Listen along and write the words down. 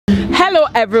Hello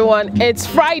everyone, it's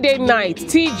Friday night,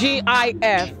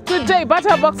 TGIF. Today,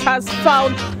 BattaBox has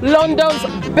found London's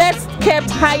best kept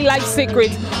high life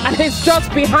secret and it's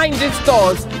just behind these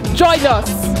doors. Join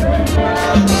us.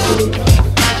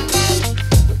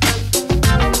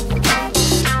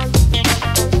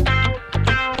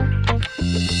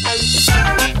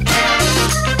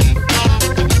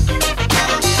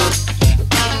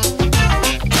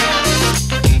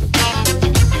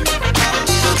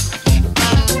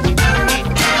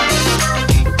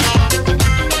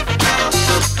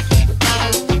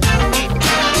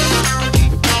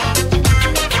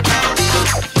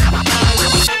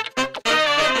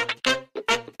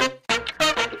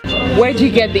 Where do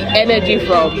you get the energy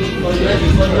from?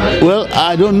 Well,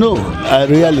 I don't know,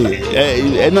 really.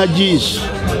 Energy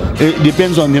it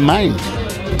depends on the mind.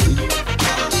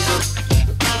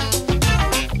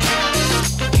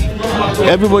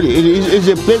 Everybody, it's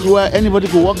a place where anybody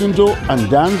can walk into and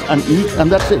dance and eat,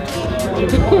 and that's it.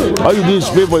 All you do is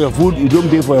pay for your food, you don't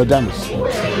pay for your dance.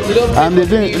 And they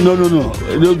think, no, you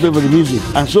don't pay for the music.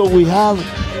 And so we have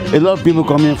a lot of people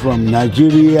coming from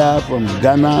Nigeria, from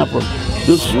Ghana, from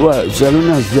those who are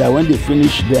Salonians there. When they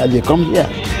finish there, they come here.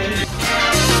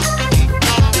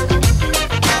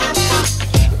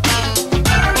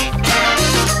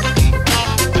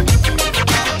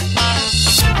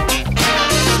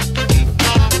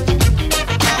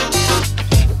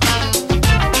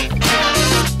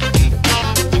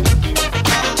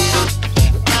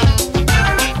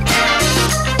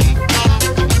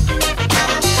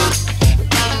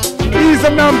 He's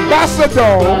an ambassador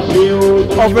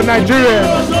of the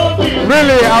Nigerians.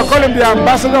 Really, I'll call him the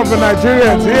ambassador of the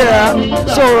Nigerians here.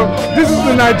 So this is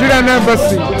the Nigerian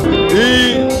embassy.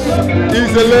 He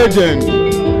is a legend.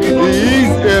 He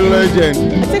is a legend.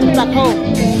 It takes me back home.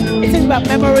 It takes me back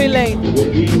memory lane.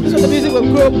 This was the music we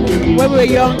grew up when we were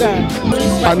younger.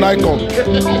 An icon.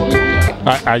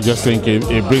 I just think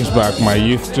it brings back my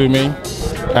youth to me,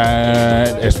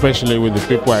 especially with the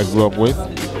people I grew up with.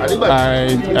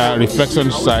 Reflects on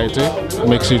society,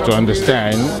 makes you to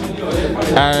understand,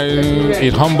 and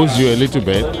it humbles you a little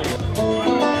bit.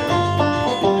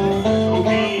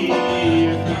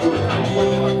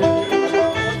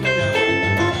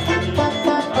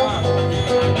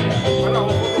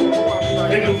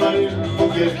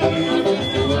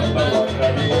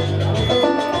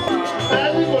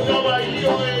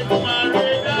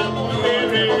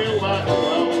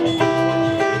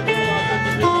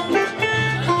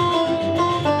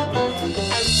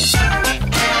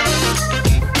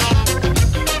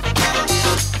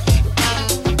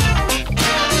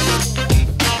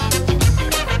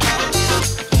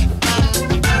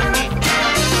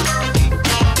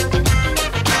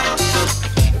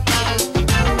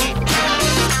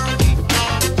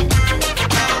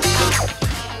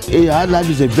 High life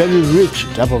is a very rich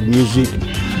type of music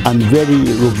and very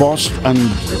robust and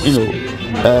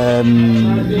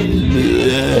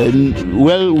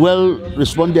well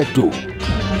responded to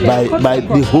by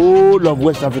the whole of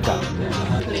West Africa.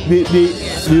 There's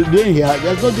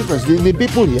no difference. The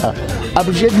people here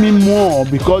appreciate me more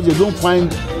because they don't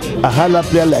find a high life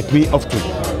player like me often.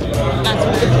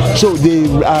 So they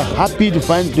are happy to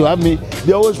have me.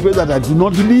 They always pray that I do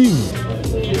not leave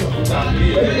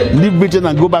Britain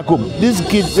and go back home. These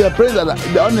kids, they are praying that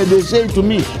they say to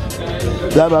me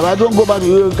that I don't go back.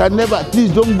 You can never.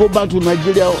 Please don't go back to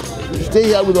Nigeria. Stay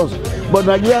here with us. But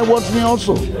Nigeria wants me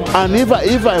also. And if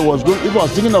I was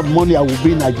thinking of money, I would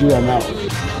be in Nigeria now.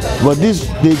 But this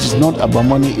is not about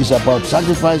money. It's about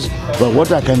sacrifice. But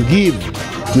what I can give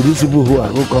to these people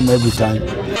who come every time.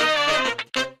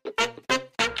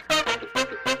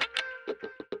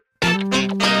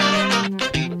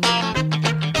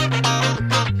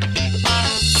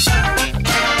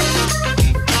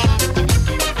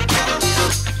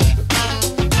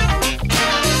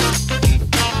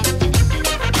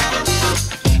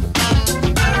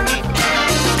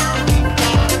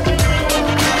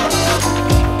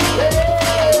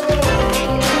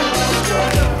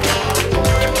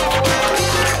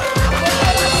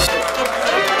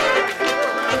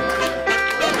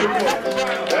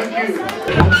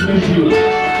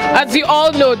 As you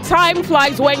all know, time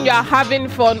flies when you are having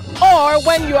fun or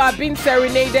when you are being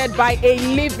serenaded by a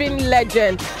living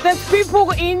legend. There's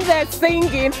people in there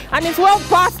singing and it's well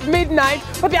past midnight,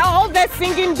 but they're all there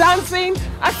singing, dancing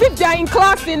as if they're in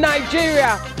class in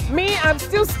Nigeria. Me, I'm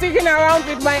still sticking around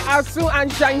with my Asun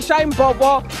and Shine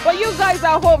Bobo. But you guys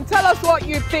at home, tell us what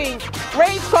you think.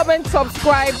 Rate, comment,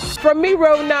 subscribe. From me,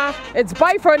 Rona, it's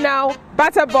bye for now.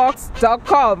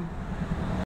 BattaBox.com.